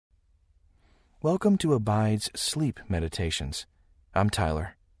Welcome to Abide's Sleep Meditations. I'm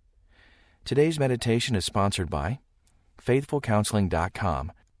Tyler. Today's meditation is sponsored by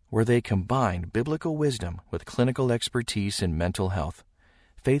FaithfulCounseling.com, where they combine biblical wisdom with clinical expertise in mental health.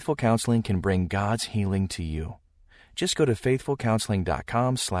 Faithful Counseling can bring God's healing to you. Just go to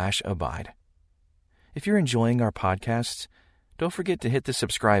FaithfulCounseling.com/abide. If you're enjoying our podcasts, don't forget to hit the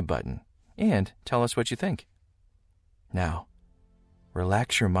subscribe button and tell us what you think. Now,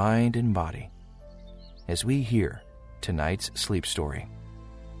 relax your mind and body as we hear tonight's sleep story.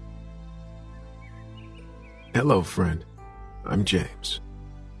 Hello, friend. I'm James.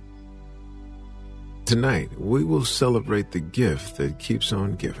 Tonight, we will celebrate the gift that keeps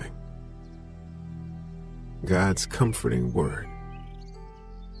on giving. God's comforting word.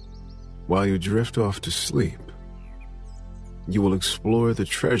 While you drift off to sleep, you will explore the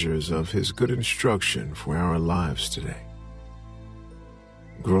treasures of His good instruction for our lives today,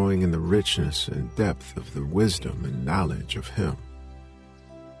 growing in the richness and depth of the wisdom and knowledge of Him.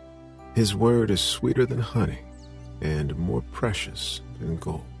 His word is sweeter than honey and more precious than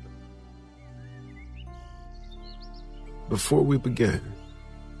gold. Before we begin,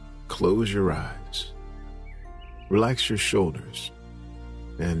 close your eyes, relax your shoulders,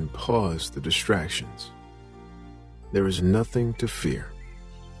 and pause the distractions. There is nothing to fear.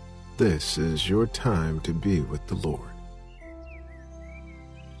 This is your time to be with the Lord.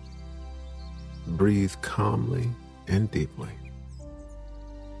 Breathe calmly and deeply.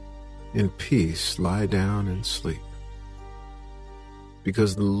 In peace, lie down and sleep,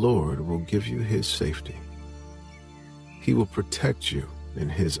 because the Lord will give you His safety. He will protect you in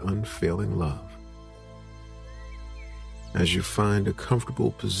His unfailing love. As you find a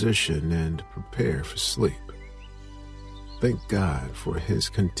comfortable position and prepare for sleep, thank God for His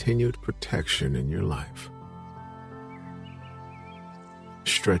continued protection in your life.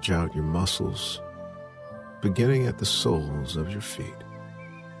 Stretch out your muscles, beginning at the soles of your feet.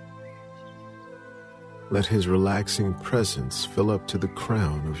 Let His relaxing presence fill up to the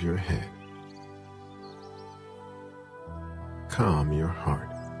crown of your head. Calm your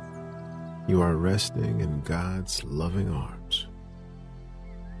heart. You are resting in God's loving arms.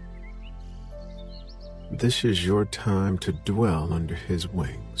 This is your time to dwell under His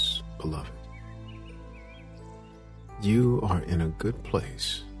wings, beloved. You are in a good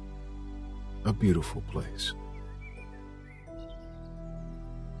place, a beautiful place.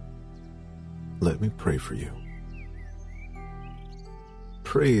 Let me pray for you.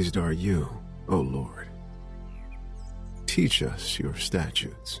 Praised are you, O Lord. Teach us your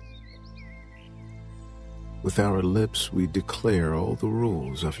statutes. With our lips we declare all the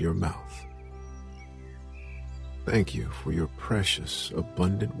rules of your mouth. Thank you for your precious,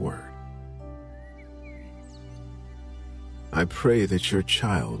 abundant word. I pray that your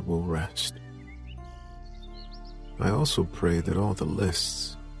child will rest. I also pray that all the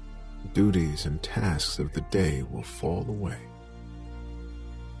lists, duties, and tasks of the day will fall away.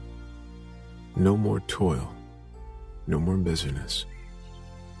 No more toil, no more busyness.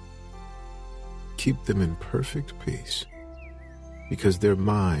 Keep them in perfect peace, because their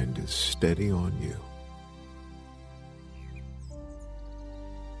mind is steady on you.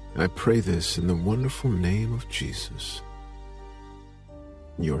 I pray this in the wonderful name of Jesus,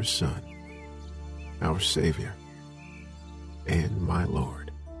 your Son, our Savior, and my Lord.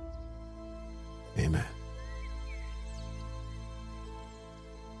 Amen.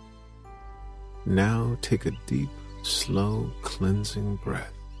 Now take a deep, slow, cleansing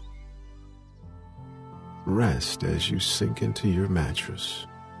breath. Rest as you sink into your mattress.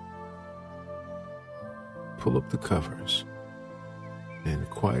 Pull up the covers and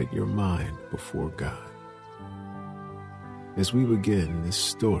quiet your mind before God. As we begin this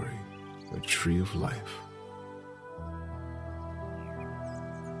story, A Tree of Life.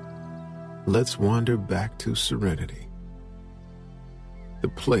 Let's wander back to serenity, the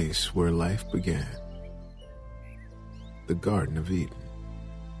place where life began, the Garden of Eden.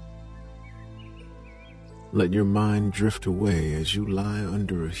 Let your mind drift away as you lie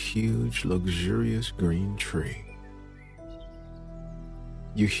under a huge, luxurious green tree.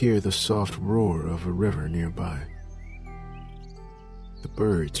 You hear the soft roar of a river nearby. The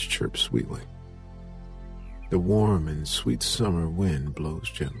birds chirp sweetly. The warm and sweet summer wind blows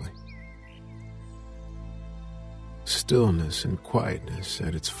gently. Stillness and quietness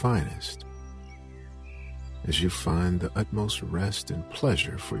at its finest, as you find the utmost rest and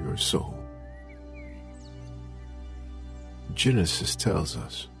pleasure for your soul. Genesis tells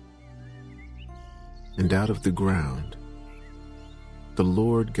us, "And out of the ground the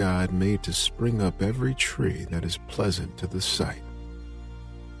Lord God made to spring up every tree that is pleasant to the sight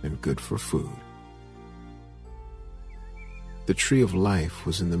and good for food, The tree of life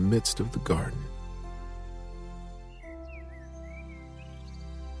was in the midst of the garden.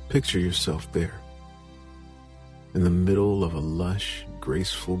 Picture yourself there, in the middle of a lush,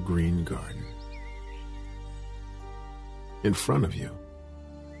 graceful green garden. In front of you,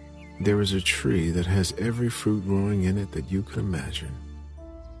 there is a tree that has every fruit growing in it that you can imagine.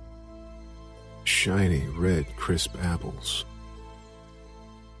 Shiny, red, crisp apples,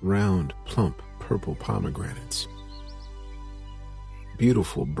 round, plump, purple pomegranates,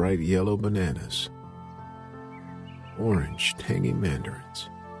 beautiful, bright yellow bananas, orange, tangy mandarins.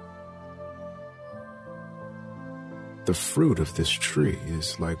 The fruit of this tree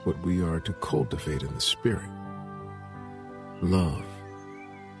is like what we are to cultivate in the Spirit: love,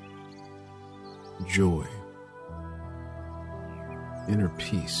 joy, inner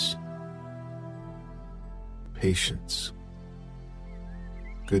peace, patience,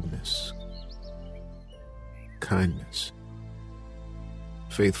 goodness, kindness,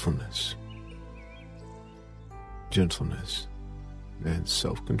 faithfulness, gentleness, and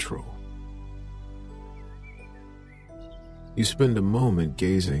self-control. You spend a moment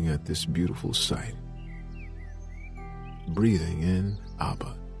gazing at this beautiful sight, breathing in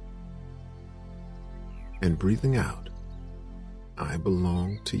Abba, and breathing out, I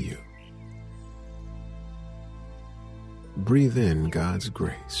belong to you. Breathe in God's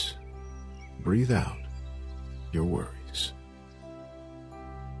grace. Breathe out your worries.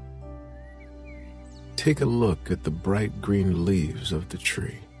 Take a look at the bright green leaves of the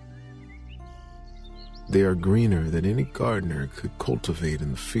tree. They are greener than any gardener could cultivate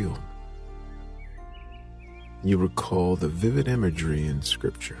in the field. You recall the vivid imagery in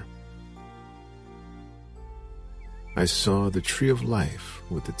Scripture. I saw the tree of life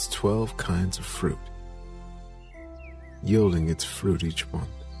with its 12 kinds of fruit, yielding its fruit each month.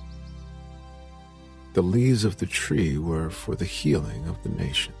 The leaves of the tree were for the healing of the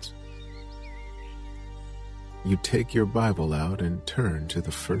nations. You take your Bible out and turn to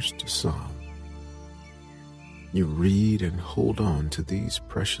the first Psalm. You read and hold on to these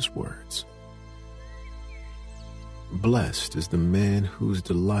precious words. Blessed is the man whose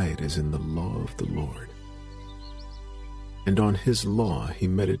delight is in the law of the Lord, and on his law he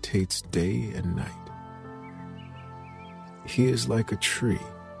meditates day and night. He is like a tree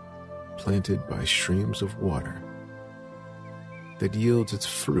planted by streams of water that yields its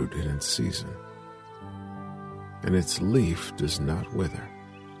fruit in its season, and its leaf does not wither.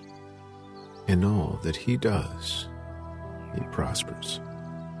 In all that he does, he prospers.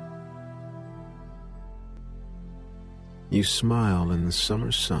 You smile in the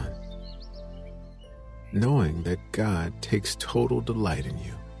summer sun, knowing that God takes total delight in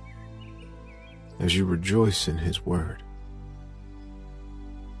you as you rejoice in his word.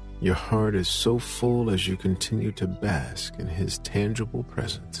 Your heart is so full as you continue to bask in his tangible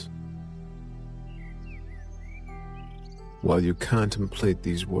presence. While you contemplate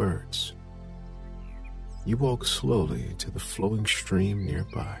these words, you walk slowly to the flowing stream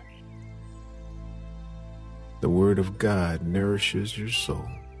nearby. The Word of God nourishes your soul,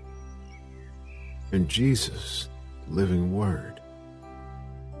 and Jesus, the living Word,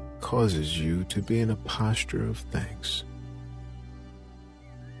 causes you to be in a posture of thanks.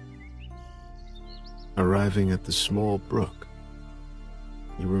 Arriving at the small brook,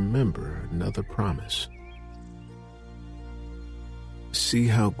 you remember another promise. See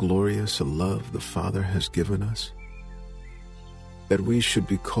how glorious a love the Father has given us, that we should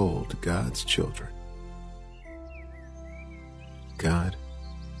be called God's children. God,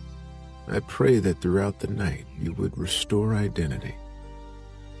 I pray that throughout the night you would restore identity,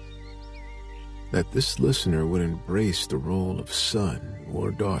 that this listener would embrace the role of son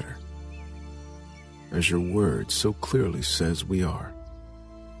or daughter, as your word so clearly says we are.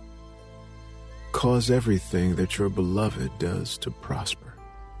 Cause everything that your beloved does to prosper.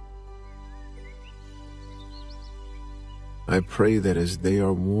 I pray that as they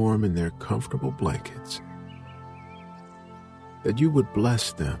are warm in their comfortable blankets, that you would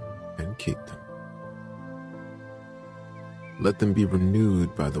bless them and keep them. Let them be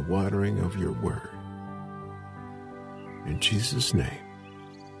renewed by the watering of your word. In Jesus' name,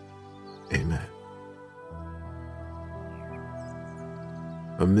 amen.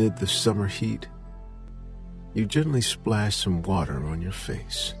 Amid the summer heat, you gently splash some water on your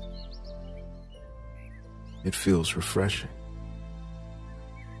face. It feels refreshing.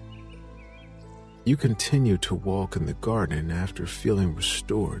 You continue to walk in the garden after feeling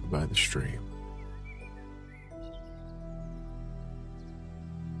restored by the stream.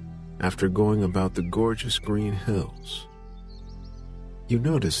 After going about the gorgeous green hills, you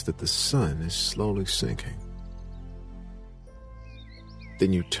notice that the sun is slowly sinking.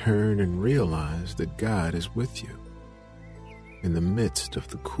 Then you turn and realize that God is with you in the midst of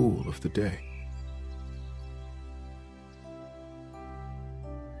the cool of the day.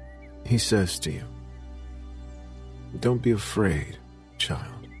 He says to you, "Don't be afraid,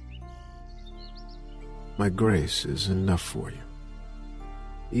 child. My grace is enough for you.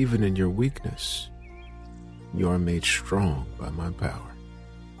 Even in your weakness, you are made strong by my power."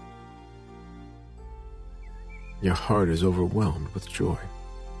 Your heart is overwhelmed with joy.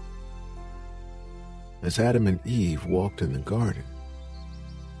 As Adam and Eve walked in the garden,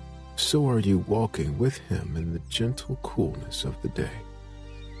 so are you walking with him in the gentle coolness of the day.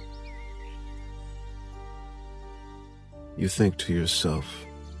 You think to yourself,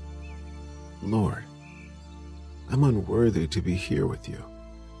 "Lord, I'm unworthy to be here with you."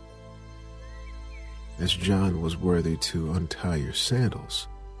 As John was worthy to untie your sandals,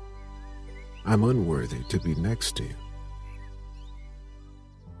 I'm unworthy to be next to you.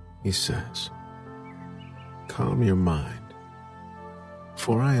 He says, "Calm your mind,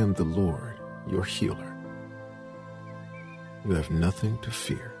 for I am the Lord, your healer. You have nothing to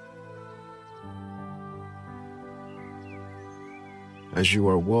fear." As you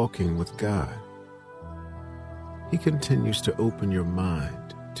are walking with God, He continues to open your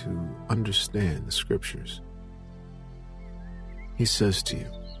mind to understand the Scriptures. He says to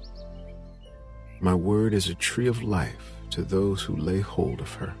you, "My word is a tree of life to those who lay hold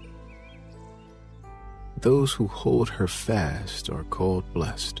of her. Those who hold her fast are called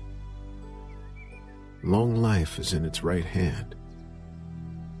blessed. Long life is in its right hand,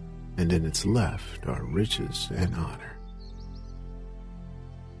 and in its left are riches and honor."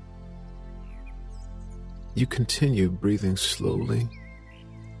 You continue breathing slowly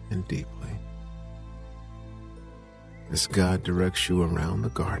and deeply as God directs you around the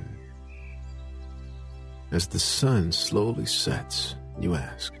garden. As the sun slowly sets, you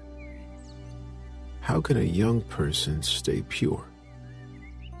ask, "How can a young person stay pure?"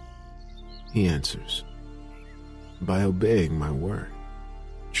 He answers, "By obeying my word.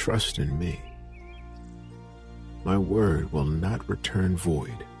 Trust in me. My word will not return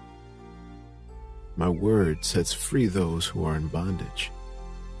void. My word sets free those who are in bondage,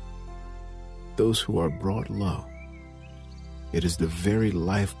 those who are brought low. It is the very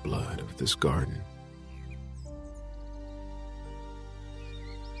lifeblood of this garden."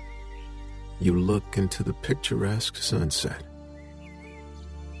 You look into the picturesque sunset,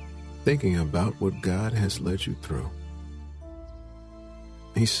 thinking about what God has led you through.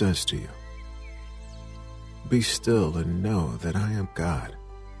 He says to you, "Be still and know that I am God.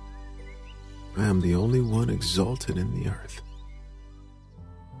 I am the only one exalted in the earth.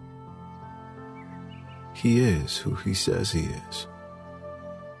 He is who He says He is,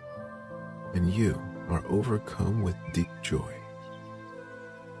 and you are overcome with deep joy."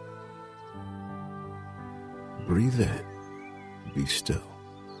 Breathe in, be still.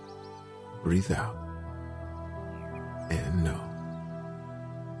 Breathe out, and know.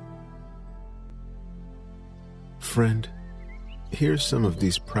 Friend, here's some of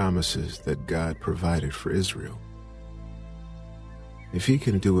these promises that God provided for Israel. If He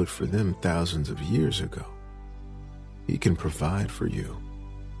can do it for them thousands of years ago, He can provide for you.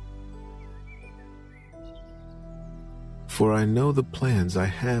 "For I know the plans I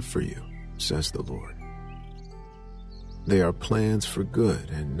have for you," says the Lord. "They are plans for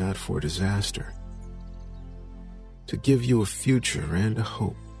good and not for disaster, to give you a future and a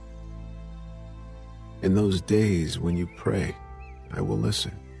hope. In those days when you pray, I will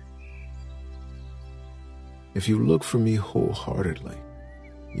listen. If you look for me wholeheartedly,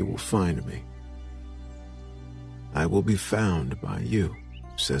 you will find me. I will be found by you,"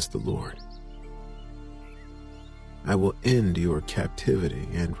 says the Lord. "I will end your captivity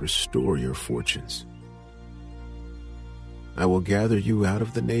and restore your fortunes. I will gather you out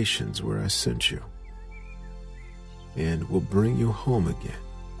of the nations where I sent you, and will bring you home again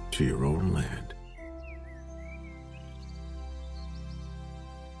to your own land."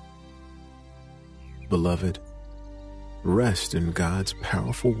 Beloved, rest in God's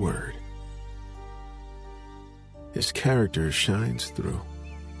powerful word. His character shines through.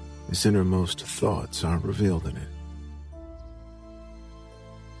 His innermost thoughts are revealed in it.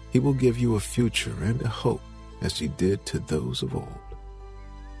 He will give you a future and a hope as He did to those of old.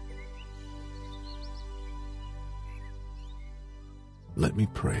 Let me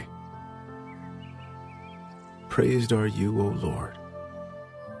pray. Praised are you, O Lord.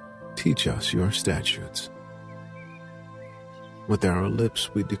 Teach us your statutes. With our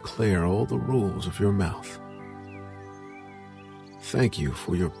lips we declare all the rules of your mouth. Thank you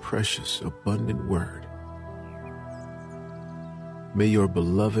for your precious, abundant word. May your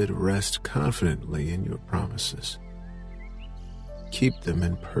beloved rest confidently in your promises. Keep them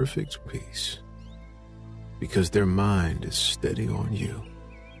in perfect peace, because their mind is steady on you.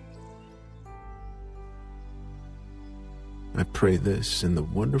 I pray this in the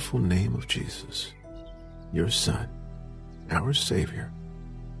wonderful name of Jesus, your Son, our Savior,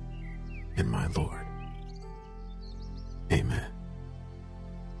 and my Lord. Amen.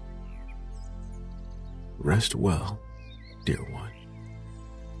 Rest well, dear one.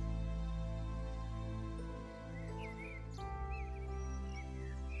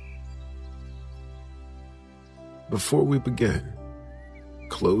 Before we begin,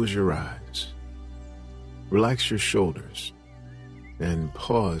 close your eyes, relax your shoulders, and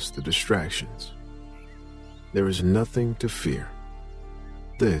pause the distractions. There is nothing to fear.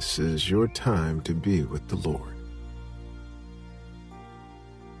 This is your time to be with the Lord.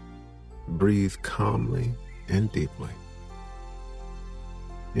 Breathe calmly and deeply.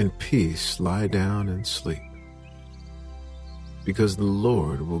 In peace, lie down and sleep, because the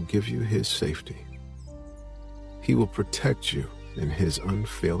Lord will give you His safety. He will protect you in His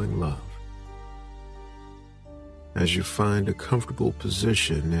unfailing love. As you find a comfortable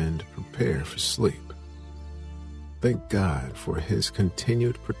position and prepare for sleep, thank God for His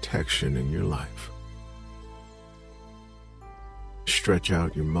continued protection in your life. Stretch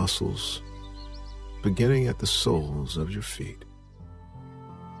out your muscles, beginning at the soles of your feet.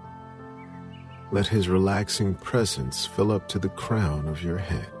 Let His relaxing presence fill up to the crown of your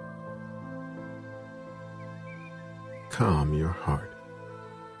head. Calm your heart.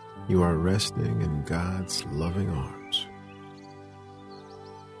 You are resting in God's loving arms.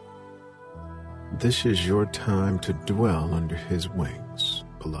 This is your time to dwell under His wings,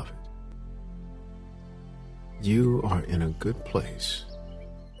 beloved. You are in a good place,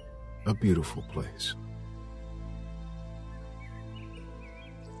 a beautiful place.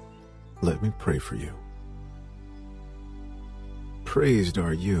 Let me pray for you. Praised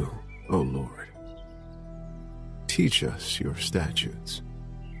are you, O Lord. Teach us your statutes.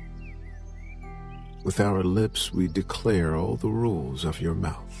 With our lips we declare all the rules of your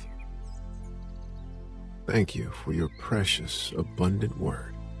mouth. Thank you for your precious, abundant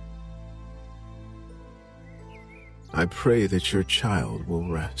word. I pray that your child will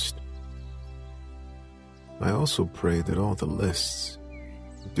rest. I also pray that all the lists,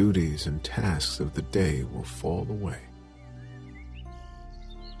 duties, and tasks of the day will fall away.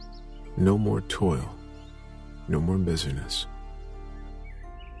 No more toil, no more busyness.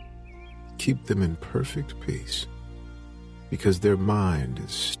 Keep them in perfect peace, because their mind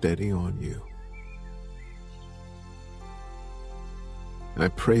is steady on you. I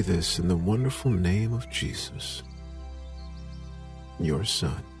pray this in the wonderful name of Jesus, your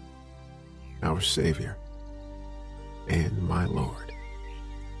Son, our Savior, and my Lord.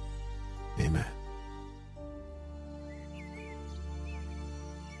 Amen.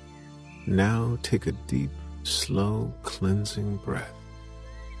 Now take a deep, slow, cleansing breath.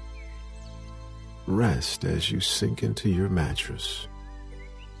 Rest as you sink into your mattress.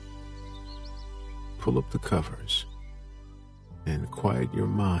 Pull up the covers and quiet your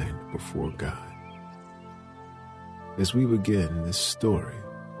mind before God. As we begin this story,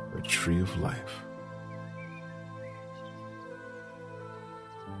 a tree of life.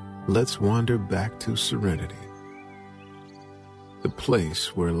 Let's wander back to serenity, the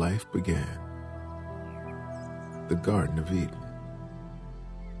place where life began, the Garden of Eden.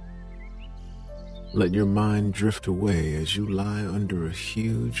 Let your mind drift away as you lie under a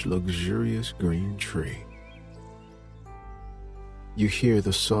huge, luxurious green tree. You hear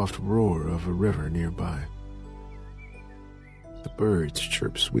the soft roar of a river nearby. The birds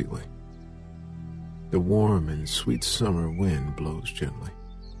chirp sweetly. The warm and sweet summer wind blows gently.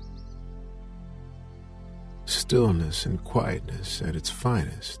 Stillness and quietness at its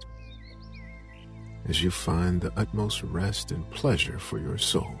finest, as you find the utmost rest and pleasure for your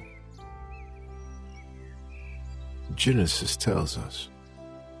soul. Genesis tells us,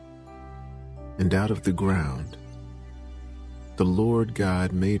 "And out of the ground the Lord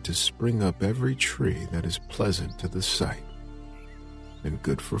God made to spring up every tree that is pleasant to the sight and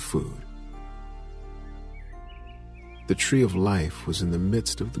good for food." The tree of life was in the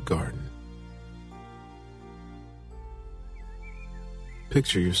midst of the garden.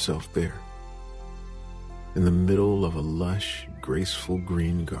 Picture yourself there, in the middle of a lush, graceful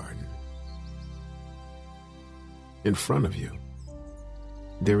green garden. In front of you,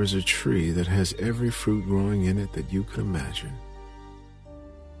 there is a tree that has every fruit growing in it that you could imagine.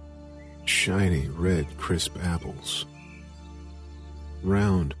 Shiny, red, crisp apples.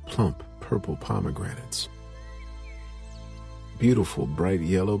 Round, plump, purple pomegranates. beautiful bright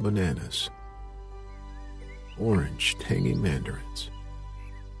yellow bananas, orange tangy mandarins.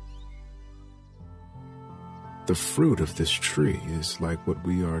 The fruit of this tree is like what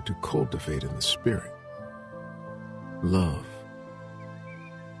we are to cultivate in the Spirit: love,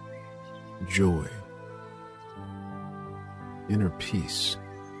 joy, inner peace,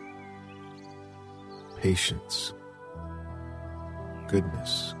 patience,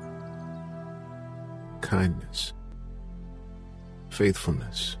 goodness, kindness,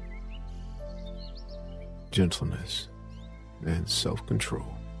 faithfulness, gentleness, and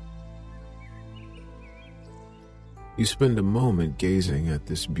self-control. You spend a moment gazing at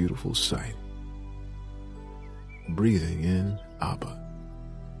this beautiful sight, breathing in Abba,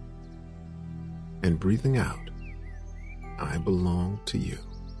 and breathing out, I belong to you.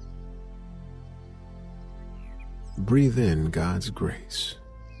 Breathe in God's grace.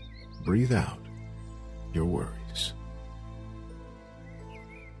 Breathe out your worries.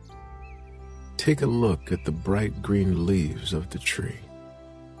 Take a look at the bright green leaves of the tree.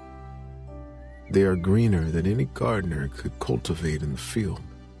 They are greener than any gardener could cultivate in the field.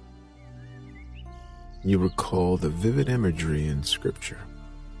 You recall the vivid imagery in Scripture.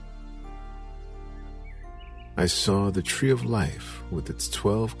 I saw the tree of life with its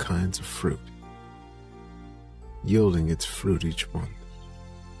 12 kinds of fruit, yielding its fruit each month.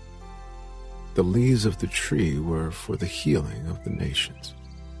 The leaves of the tree were for the healing of the nations.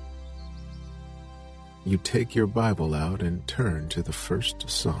 You take your Bible out and turn to the first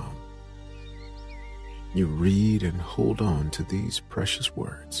Psalm. You read and hold on to these precious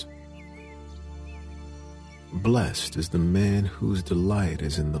words. Blessed is the man whose delight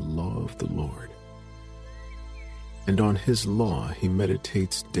is in the law of the Lord, and on his law he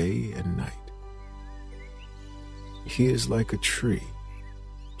meditates day and night. He is like a tree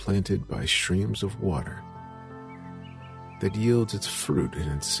planted by streams of water that yields its fruit in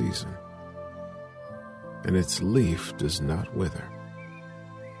its season, and its leaf does not wither.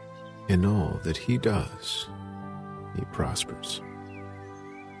 In all that he does, he prospers.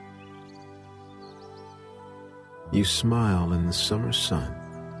 You smile in the summer sun,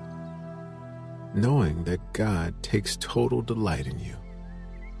 knowing that God takes total delight in you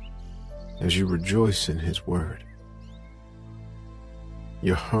as you rejoice in his word.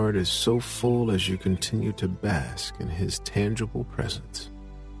 Your heart is so full as you continue to bask in his tangible presence.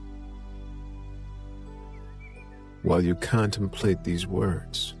 While you contemplate these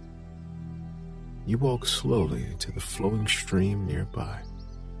words, you walk slowly to the flowing stream nearby.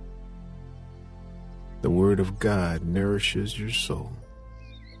 The Word of God nourishes your soul,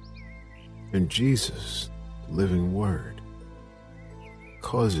 and Jesus, the living Word,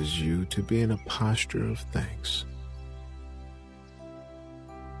 causes you to be in a posture of thanks.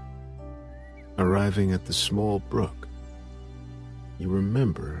 Arriving at the small brook, you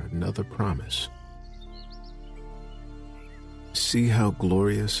remember another promise. See how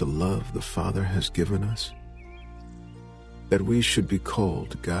glorious a love the Father has given us, that we should be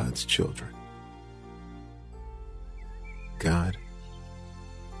called God's children. God,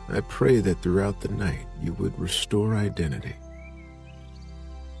 I pray that throughout the night you would restore identity,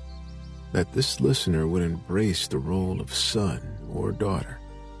 that this listener would embrace the role of son or daughter,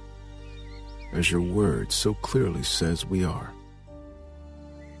 as your word so clearly says we are.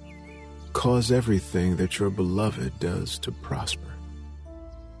 Cause everything that your beloved does to prosper.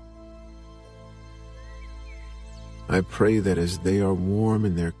 I pray that as they are warm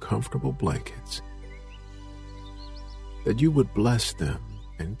in their comfortable blankets, that you would bless them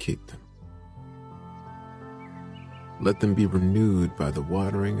and keep them. Let them be renewed by the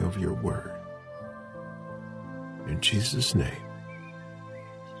watering of your word. In Jesus' name,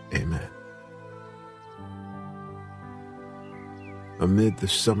 amen. Amid the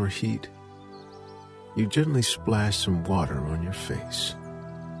summer heat, you gently splash some water on your face.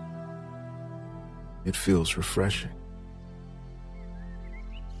 It feels refreshing.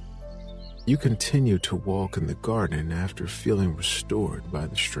 You continue to walk in the garden after feeling restored by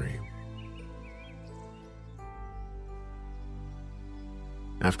the stream.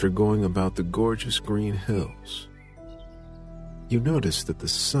 After going about the gorgeous green hills, you notice that the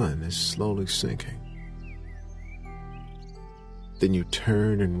sun is slowly sinking. Then you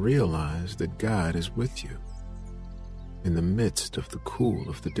turn and realize that God is with you in the midst of the cool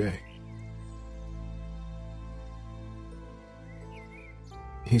of the day.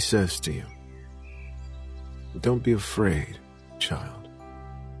 He says to you, "Don't be afraid, child.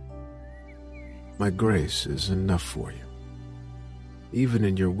 My grace is enough for you. Even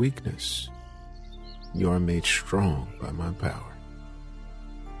in your weakness, you are made strong by my power."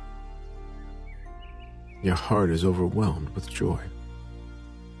 Your heart is overwhelmed with joy.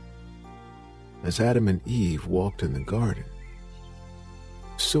 As Adam and Eve walked in the garden,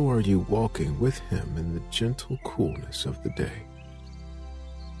 so are you walking with him in the gentle coolness of the day.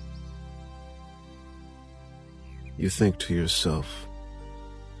 You think to yourself,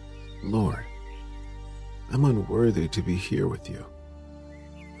 Lord, I'm unworthy to be here with you.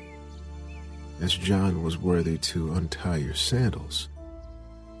 As John was worthy to untie your sandals,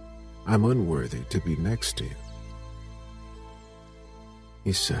 I'm unworthy to be next to you.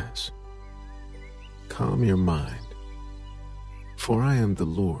 He says, calm your mind, for I am the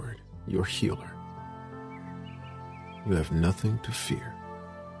Lord, your healer. You have nothing to fear.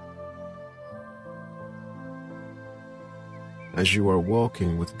 As you are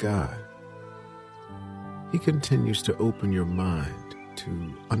walking with God, He continues to open your mind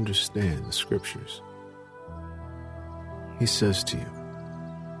to understand the Scriptures. He says to you,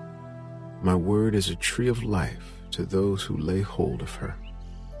 my word is a tree of life to those who lay hold of her.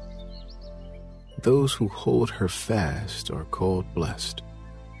 Those who hold her fast are called blessed.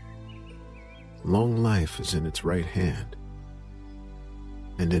 Long life is in its right hand,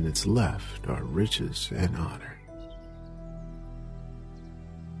 and in its left are riches and honor.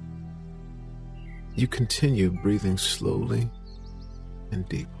 You continue breathing slowly and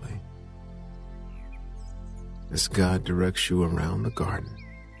deeply as God directs you around the garden.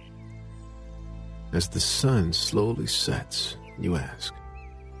 As the sun slowly sets, you ask,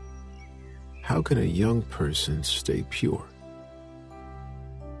 how can a young person stay pure?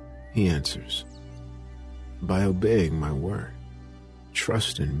 He answers, by obeying my word.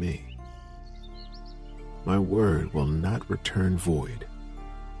 Trust in me. My word will not return void.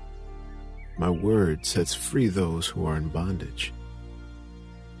 My word sets free those who are in bondage,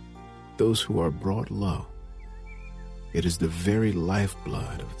 those who are brought low. It is the very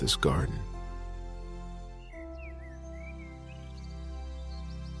lifeblood of this garden.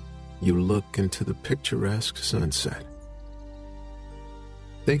 You look into the picturesque sunset,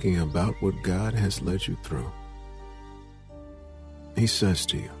 thinking about what God has led you through. He says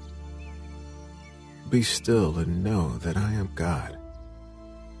to you, be still and know that I am God.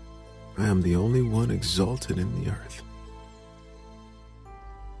 I am the only one exalted in the earth.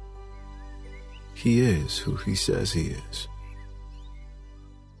 He is who He says He is,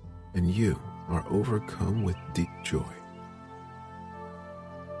 and you are overcome with deep joy.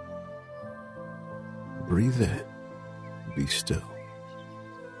 Breathe in, be still.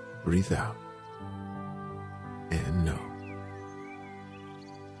 Breathe out, and know.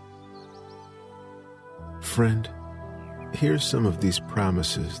 Friend, here's some of these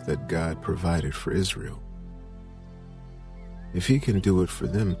promises that God provided for Israel. If He can do it for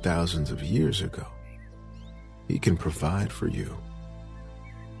them thousands of years ago, He can provide for you.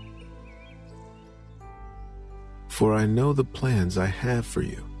 For I know the plans I have for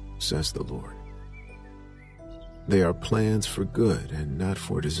you, says the Lord. They are plans for good and not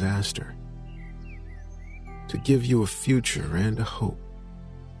for disaster, to give you a future and a hope.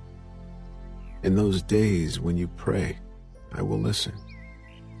 In those days when you pray, I will listen.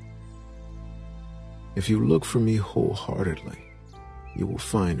 If you look for me wholeheartedly, you will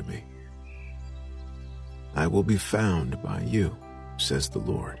find me. I will be found by you, says the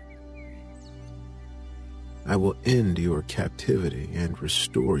Lord. I will end your captivity and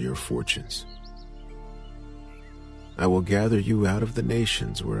restore your fortunes. I will gather you out of the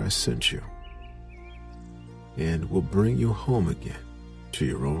nations where I sent you, and will bring you home again to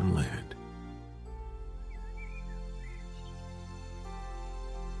your own land.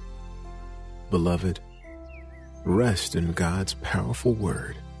 Beloved, rest in God's powerful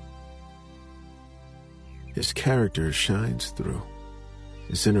word. His character shines through.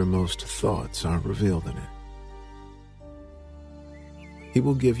 His innermost thoughts are revealed in it. He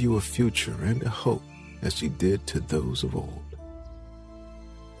will give you a future and a hope as He did to those of old.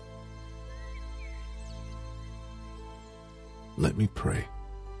 Let me pray.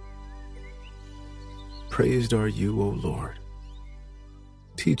 Praised are you, O Lord.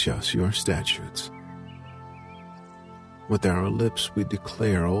 Teach us your statutes. With our lips we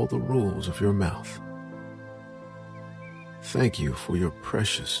declare all the rules of your mouth. Thank you for your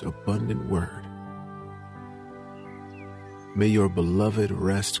precious, abundant word. May your beloved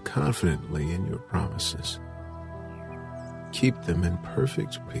rest confidently in your promises. Keep them in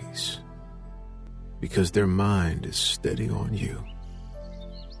perfect peace, because their mind is steady on you.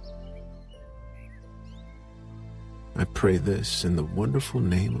 I pray this in the wonderful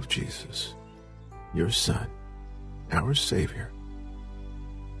name of Jesus, your Son, our Savior,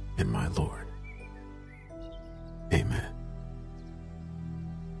 and my Lord. Amen.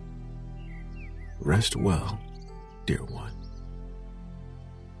 Rest well, dear one.